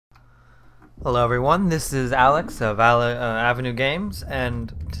Hello everyone, this is Alex of Avenue Games,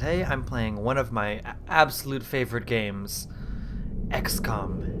 and today I'm playing one of my absolute favorite games,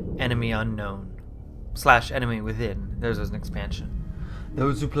 XCOM, Enemy Unknown, / Enemy Within. There's an expansion.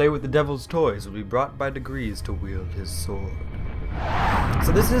 Those who play with the devil's toys will be brought by degrees to wield his sword.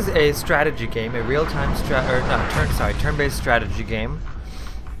 So this is a strategy game, a real-time turn-based strategy game,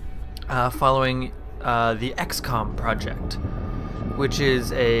 following the XCOM project, which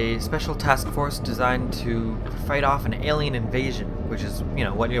is a special task force designed to fight off an alien invasion, which is,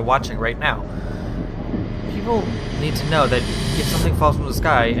 what you're watching right now. People need to know that if something falls from the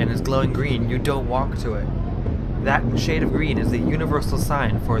sky and is glowing green, you don't walk to it. That shade of green is the universal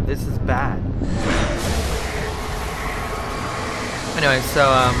sign for this is bad. Anyway, so,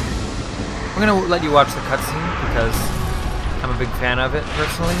 I'm gonna let you watch the cutscene because I'm a big fan of it,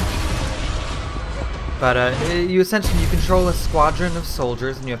 personally. But you control a squadron of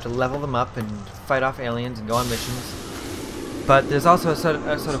soldiers, and you have to level them up and fight off aliens and go on missions. But there's also a sort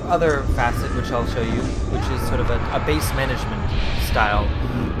of other facet, which I'll show you, which is sort of a base management style,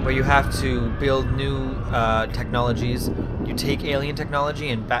 where you have to build new technologies. You take alien technology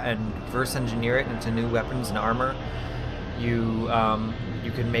and reverse engineer it into new weapons and armor. You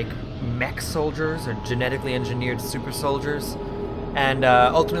can make mech soldiers or genetically engineered super soldiers, and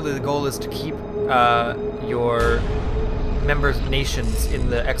ultimately the goal is to keep your members' nations in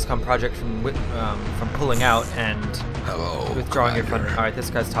the XCOM project from pulling out and withdrawing your funding. All right, this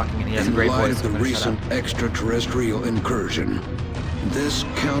guy's talking and he has a great voice. In light of the recent extraterrestrial incursion, this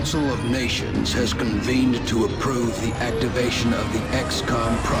Council of Nations has convened to approve the activation of the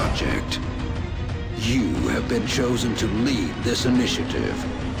XCOM project. You have been chosen to lead this initiative,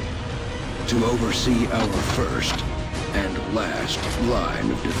 to oversee our first and last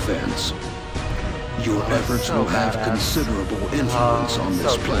line of defense. Your efforts will have considerable influence on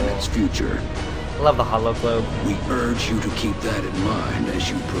this planet's future. I love the hollow globe. We urge you to keep that in mind as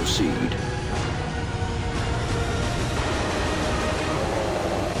you proceed.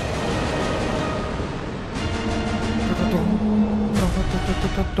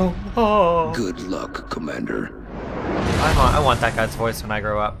 Good luck, Commander. I want that guy's voice when I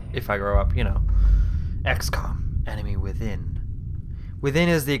grow up. If I grow up, XCOM, Enemy Within. Within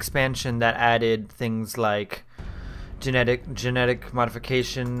is the expansion that added things like genetic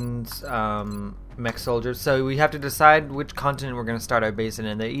modifications, mech soldiers. So we have to decide which continent we're going to start our base in,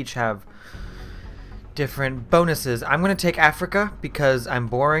 and they each have different bonuses. I'm going to take Africa because I'm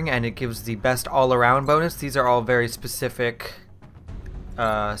boring and it gives the best all-around bonus. These are all very specific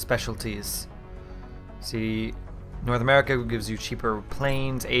specialties. See, North America gives you cheaper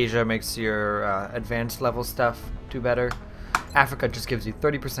planes. Asia makes your advanced level stuff do better. Africa just gives you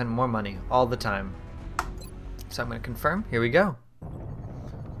 30% more money all the time. So I'm going to confirm. Here we go.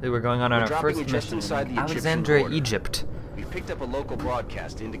 We're going on our first mission in Alexandria, Egypt. We've picked up a local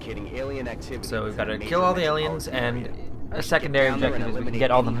broadcast indicating alien activity. So we've got to kill all the aliens, and a secondary objective is we can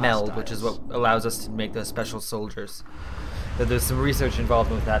get all the meld, which is what allows us to make those special soldiers. So there's some research involved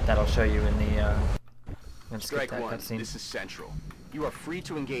with that I'll show you in the... Let's skip that cutscene. This is Central. You are free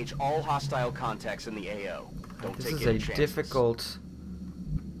to engage all hostile contacts in the AO. Don't take any chances. This is a difficult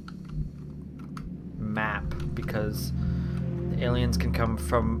map because the aliens can come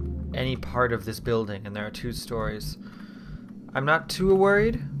from any part of this building, and there are 2 stories. I'm not too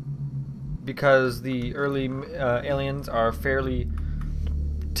worried because the early aliens are fairly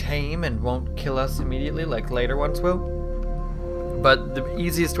tame and won't kill us immediately like later ones will. But the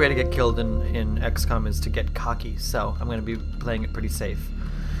easiest way to get killed in XCOM is to get cocky, so I'm going to be playing it pretty safe.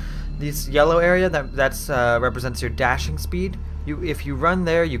 This yellow area, that's represents your dashing speed. If you run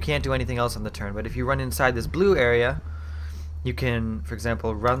there, you can't do anything else on the turn, but if you run inside this blue area, you can, for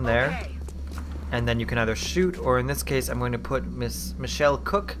example, run there, and then you can either shoot, or in this case, I'm going to put Miss Michelle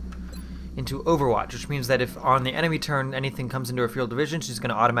Cook into Overwatch, which means that if on the enemy turn anything comes into her field of vision, she's going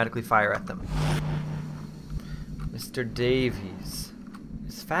to automatically fire at them. Mr. Davies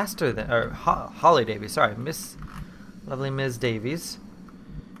is faster than, or Holly Davies, sorry, lovely Ms. Davies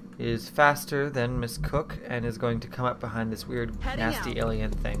is faster than Miss Cook and is going to come up behind this weird, nasty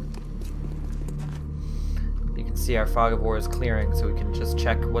alien thing. You can see our fog of war is clearing, so we can just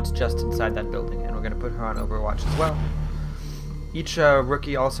check what's just inside that building, and we're going to put her on Overwatch as well. Each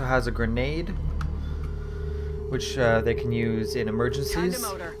rookie also has a grenade, which they can use in emergencies,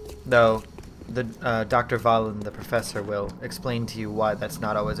 though the Dr. Valen, the professor, will explain to you why that's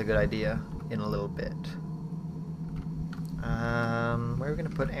not always a good idea in a little bit. Where are we going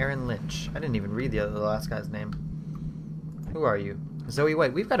to put Aaron Lynch? I didn't even read the last guy's name. Who are you? Zoe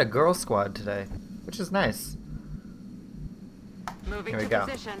White. We've got a girl squad today, which is nice. Moving Here we to go.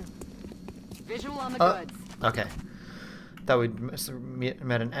 position. Visual on the goods. Okay. Thought we'd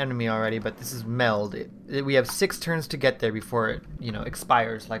met an enemy already, but this is Meld. We have 6 turns to get there before it, you know,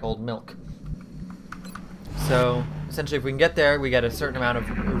 expires like old milk. So essentially, if we can get there, we get a certain amount of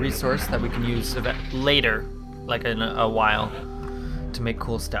resource that we can use later, like in a while, to make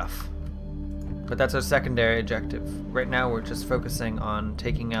cool stuff. But that's our secondary objective. Right now, we're just focusing on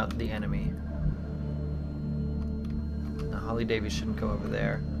taking out the enemy. Now, Holly Davies shouldn't go over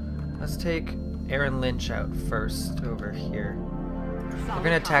there. Let's take Aaron Lynch out first over here. We're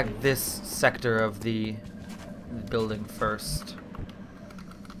gonna attack this sector of the building first.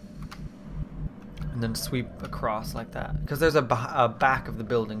 And then sweep across like that. Because there's a back of the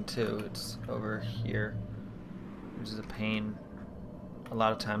building too. It's over here. Which is a pain. A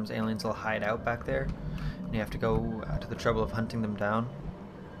lot of times aliens will hide out back there. And you have to go to the trouble of hunting them down.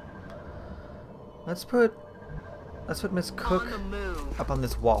 Let's put Miss Cook up on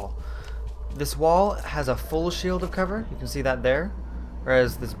this wall. This wall has a full shield of cover. You can see that there.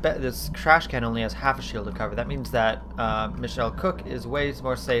 Whereas this trash can only has half a shield of cover. That means that Michelle Cook is way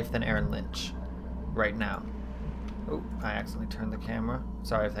more safe than Aaron Lynch right now. Oh, I accidentally turned the camera.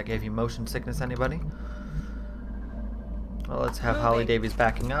 Sorry if that gave you motion sickness, anybody. Well, let's have Holly Davies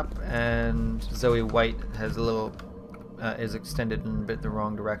backing up, and Zoe White has a little is extended in a bit the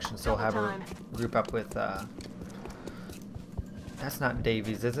wrong direction, so we'll have her group up with. That's not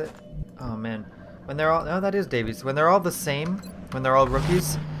Davies, is it? Oh man, when they're all, no, that is Davies. When they're all the same, when they're all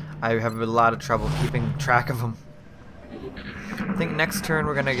rookies, I have a lot of trouble keeping track of them. I think next turn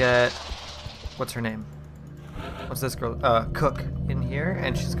we're gonna get, what's her name? What's this girl? Cook in here,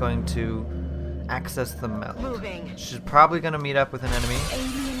 and she's going to access the meld. She's probably gonna meet up with an enemy.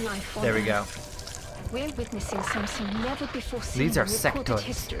 There we go. We're witnessing something never before seen. These are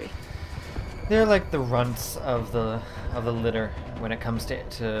sectoids. They're like the runts of the litter when it comes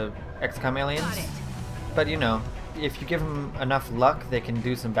to XCOM aliens. But you know, if you give them enough luck, they can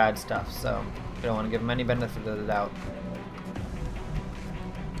do some bad stuff. So you don't want to give them any benefit of the doubt.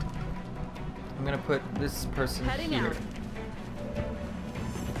 I'm gonna put this person here.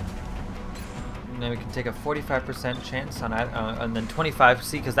 And then we can take a 45% chance on that, and then 25.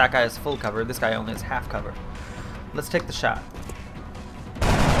 See, because that guy has full cover. This guy only has half cover. Let's take the shot.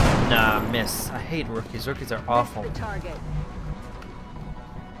 Nah, miss. I hate rookies. Rookies are awful.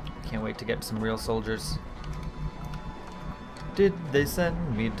 Can't wait to get some real soldiers. Did they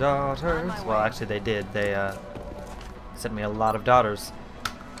send me daughters? Well, actually they did. They sent me a lot of daughters.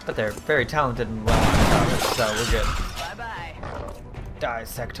 But they're very talented and well daughters, so we're good. Bye-bye. Die,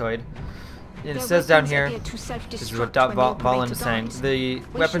 sectoid. And it says down here, this is what Ballin is saying, the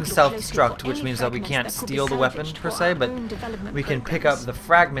weapon self-destruct, which means that we can't steal the weapon per se, but we can pick up the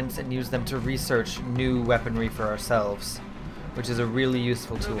fragments and use them to research new weaponry for ourselves, which is a really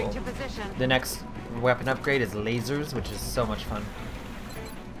useful tool. The next weapon upgrade is lasers, which is so much fun.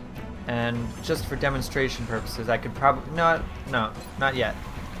 And just for demonstration purposes, I could probably, no, not yet.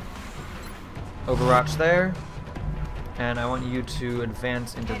 Overwatch there. And I want you to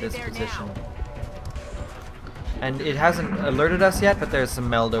advance into this position. And it hasn't alerted us yet, but there's some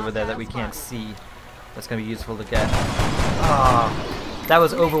meld over there that we can't see. That's going to be useful to get. Ah, that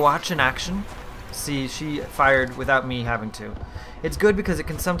was Overwatch in action. See, she fired without me having to. It's good because it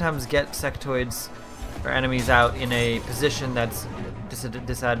can sometimes get sectoids or enemies out in a position that's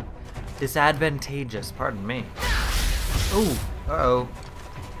disadvantageous. Pardon me. Ooh, uh-oh.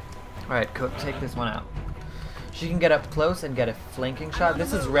 Alright, Cook, take this one out. She can get up close and get a flanking shot.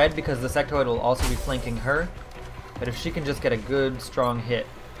 This is red because the sectoid will also be flanking her. But if she can just get a good, strong hit.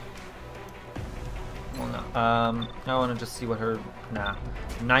 Well, no. I want to just see what her... Nah.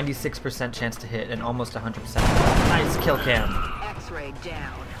 96% chance to hit and almost 100%. Nice kill cam. X-ray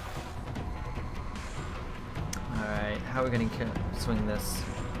down. Alright, how are we going to swing this?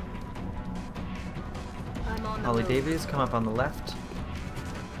 Holly Davies, come up on the left.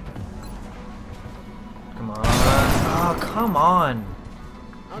 Come on. Oh, come on.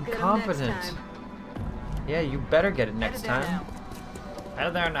 Incompetent. Yeah, you better get it next time.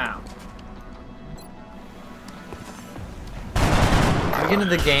 Head there now. The beginning of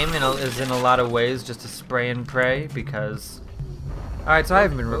the game is in a lot of ways just a spray and pray because... Alright, so I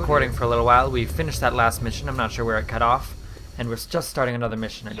haven't been recording for a little while. We finished that last mission. I'm not sure where it cut off. And we're just starting another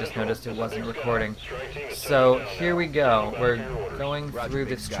mission. I just noticed it wasn't recording. So here we go. We're going through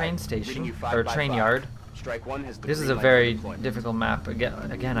this train station, or train yard. This is a very difficult map.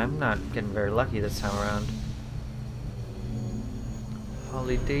 Again, I'm not getting very lucky this time around.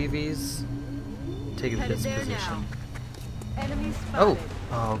 Holly Davies, take this position. Oh,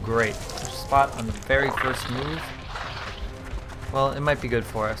 great. Spot on the very first move. Well, it might be good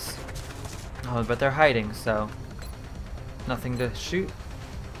for us. Oh, but they're hiding, so nothing to shoot.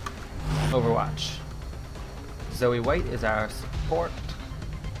 Overwatch. Zoe White is our support.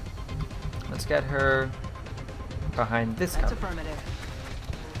 Let's get her behind this That's cover. affirmative.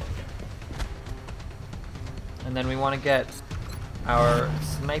 And then we want to get our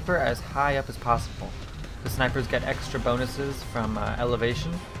sniper as high up as possible. The snipers get extra bonuses from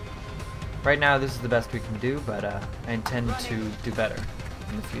elevation. Right now this is the best we can do, but I intend to do better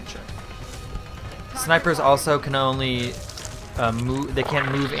in the future. Snipers also can only move, they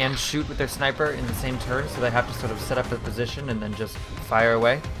can't move and shoot with their sniper in the same turn, so they have to sort of set up a position and then just fire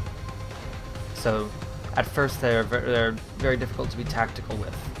away. So at first they're very difficult to be tactical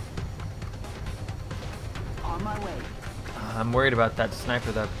with. On my way. I'm worried about that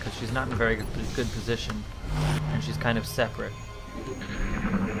sniper though, because she's not in a very good position, and she's kind of separate.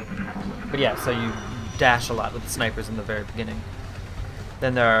 But yeah, so you dash a lot with the snipers in the very beginning.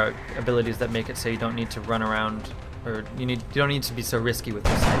 Then there are abilities that make it so you don't need to run around, or you don't need to be so risky with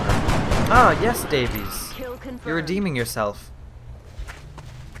the sniper. Ah, yes, Davies. Kill confirmed. You're redeeming yourself.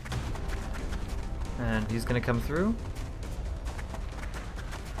 And he's gonna come through.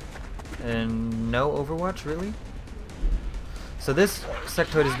 And no Overwatch, really? So this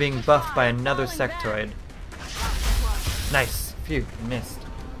sectoid is being buffed by another sectoid. Nice. Phew, missed.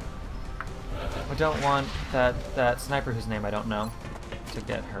 I don't want that sniper whose name I don't know to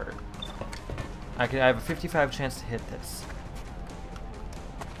get hurt. I have a 55 chance to hit this.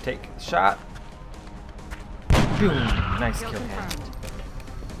 Take the shot. Boom. Nice kill cam.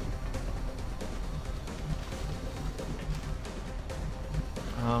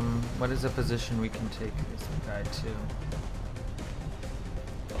 What is a position we can take this guy to?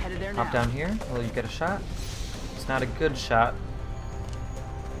 Headed there Hop now. down here. Will you get a shot? It's not a good shot.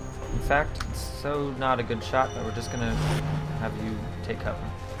 In fact, it's so not a good shot that we're just gonna have you take cover.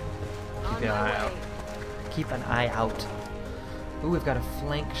 Keep an eye out. Keep an eye out. Ooh, we've got a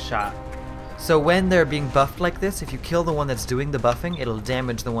flank shot. So when they're being buffed like this, if you kill the one that's doing the buffing, it'll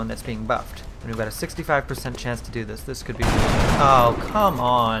damage the one that's being buffed. And we've got a 65% chance to do this. This could be... Oh, come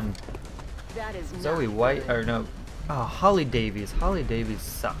on. That is Zoe not White, good. or no. Oh, Holly Davies. Holly Davies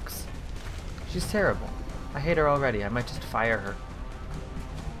sucks. She's terrible. I hate her already. I might just fire her.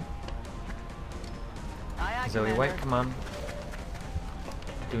 Aye, aye, Zoe Commander. White, come on.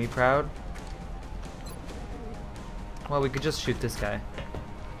 Do me proud. Well, we could just shoot this guy.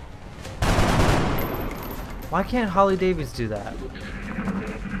 Why can't Holly Davies do that?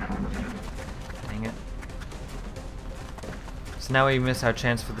 Dang it. So now we miss our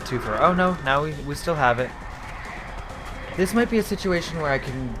chance for the twofer. Oh no, now we still have it. This might be a situation where I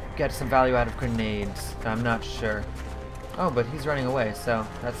can get some value out of grenades. I'm not sure. Oh, but he's running away, so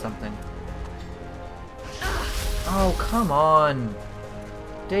that's something. Oh, come on.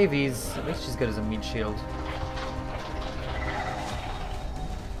 Davies, at least she's good as a meat shield.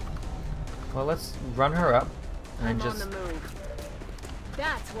 Well, let's run her up and I'm just on the move.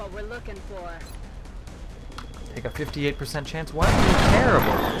 That's what we're looking for. take a 58% chance. What? You're terrible.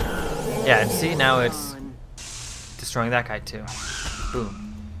 Yeah, and see, now it's destroying that guy too.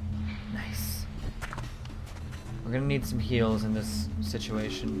 Boom. Nice. We're gonna need some heals in this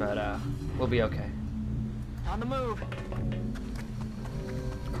situation, but we'll be okay. On the move.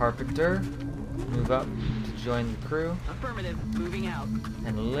 Carpenter, move up to join the crew. Affirmative. Moving out.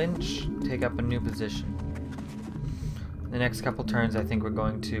 And Lynch, take up a new position. The next couple turns, I think we're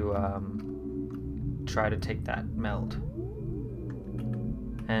going to try to take that meld.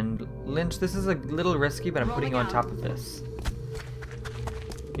 And Lynch, this is a little risky, but I'm putting you on top of this.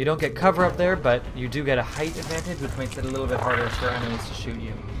 You don't get cover up there, but you do get a height advantage, which makes it a little bit harder for enemies to shoot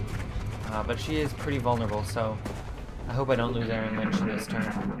you. But she is pretty vulnerable, so I hope I don't lose Aaron Lynch this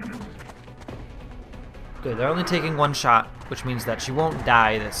turn. Good, they're only taking one shot, which means that she won't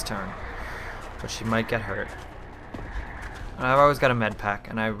die this turn, but she might get hurt. And I've always got a med pack,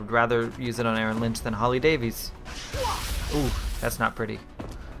 and I would rather use it on Aaron Lynch than Holly Davies. Ooh, that's not pretty.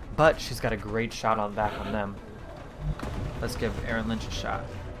 But she's got a great shot on back on them. Let's give Aaron Lynch a shot.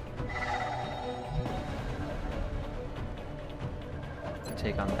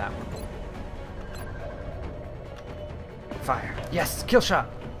 Take on that one. Fire. Yes, kill shot.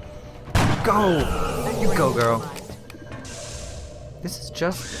 Go! There you go, girl. This is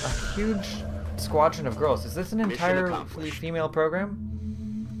just a huge squadron of girls. Is this an entirely female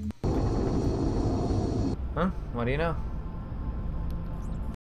program? Huh? What do you know?